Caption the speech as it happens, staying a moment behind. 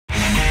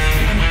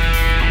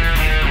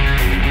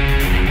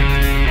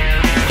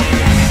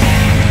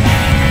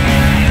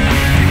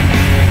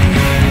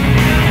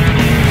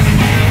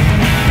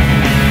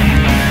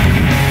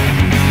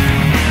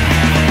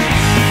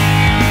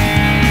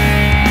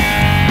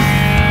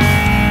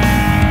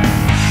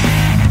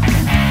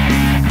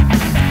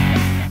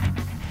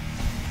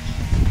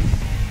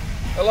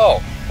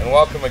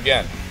welcome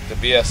again to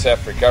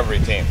BSF Recovery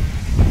Team.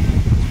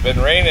 It's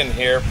been raining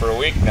here for a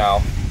week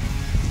now.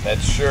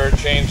 That's sure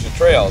changed the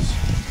trails.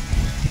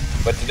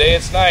 But today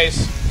it's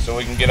nice, so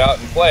we can get out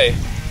and play.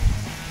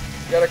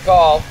 Got a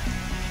call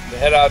to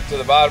head out to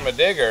the bottom of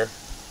Digger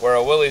where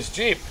a Willys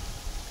Jeep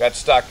got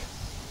stuck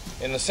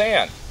in the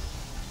sand.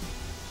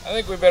 I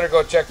think we better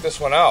go check this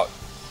one out.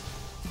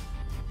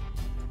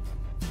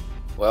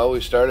 Well, we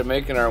started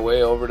making our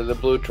way over to the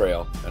Blue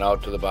Trail and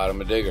out to the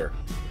bottom of Digger.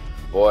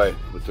 Boy,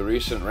 with the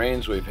recent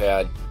rains we've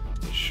had,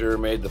 it sure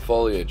made the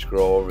foliage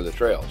grow over the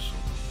trails.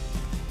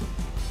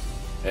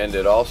 And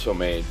it also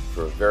made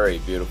for a very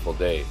beautiful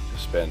day to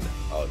spend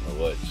out in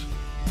the woods.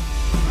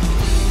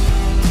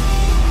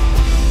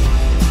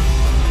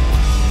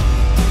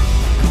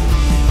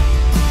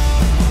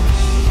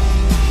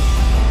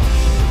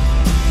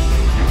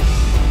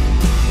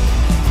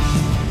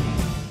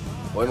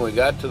 When we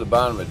got to the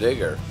bottom of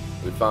Digger,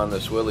 we found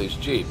this Willys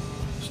Jeep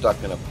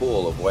stuck in a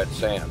pool of wet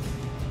sand.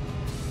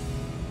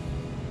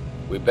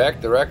 We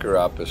backed the wrecker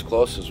up as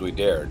close as we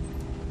dared,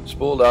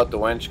 spooled out the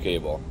winch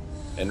cable,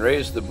 and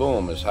raised the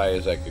boom as high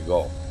as I could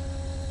go.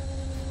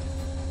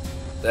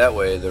 That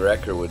way the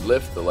wrecker would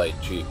lift the light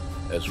Jeep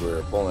as we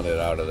were pulling it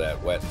out of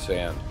that wet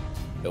sand.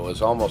 It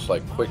was almost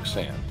like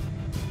quicksand.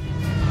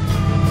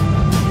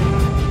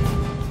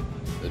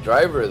 The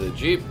driver of the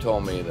Jeep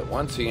told me that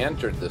once he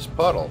entered this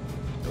puddle,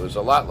 it was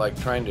a lot like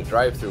trying to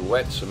drive through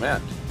wet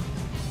cement.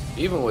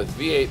 Even with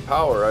V8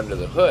 power under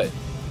the hood,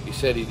 he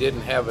said he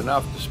didn't have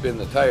enough to spin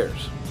the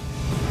tires.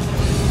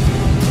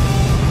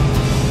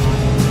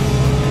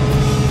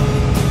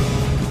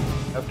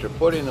 After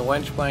putting the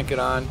winch blanket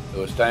on, it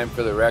was time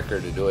for the wrecker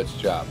to do its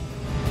job.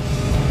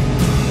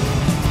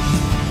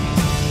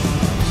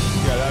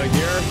 Got out of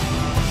gear.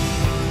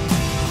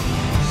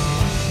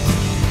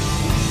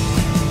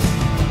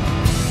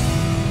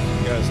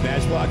 You got a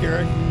snatch block,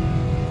 Eric?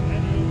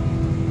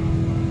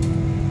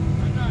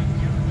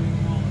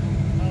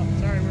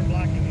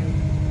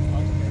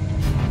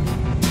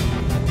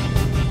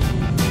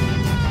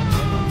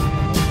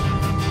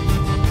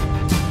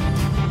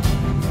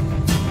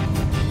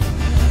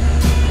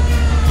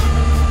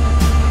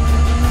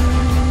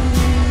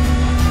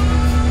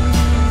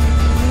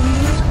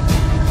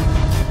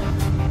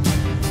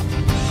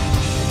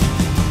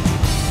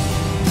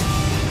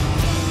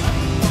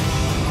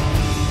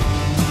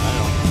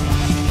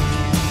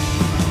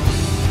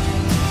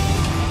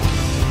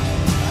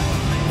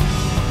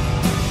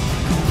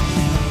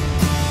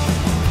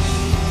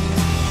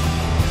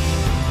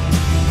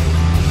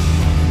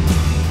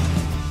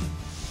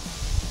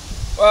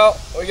 Well,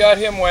 we got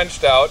him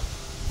winched out,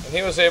 and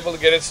he was able to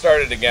get it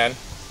started again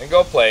and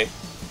go play.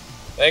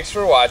 Thanks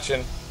for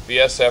watching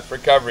BSF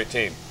Recovery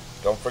Team.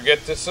 Don't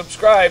forget to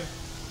subscribe.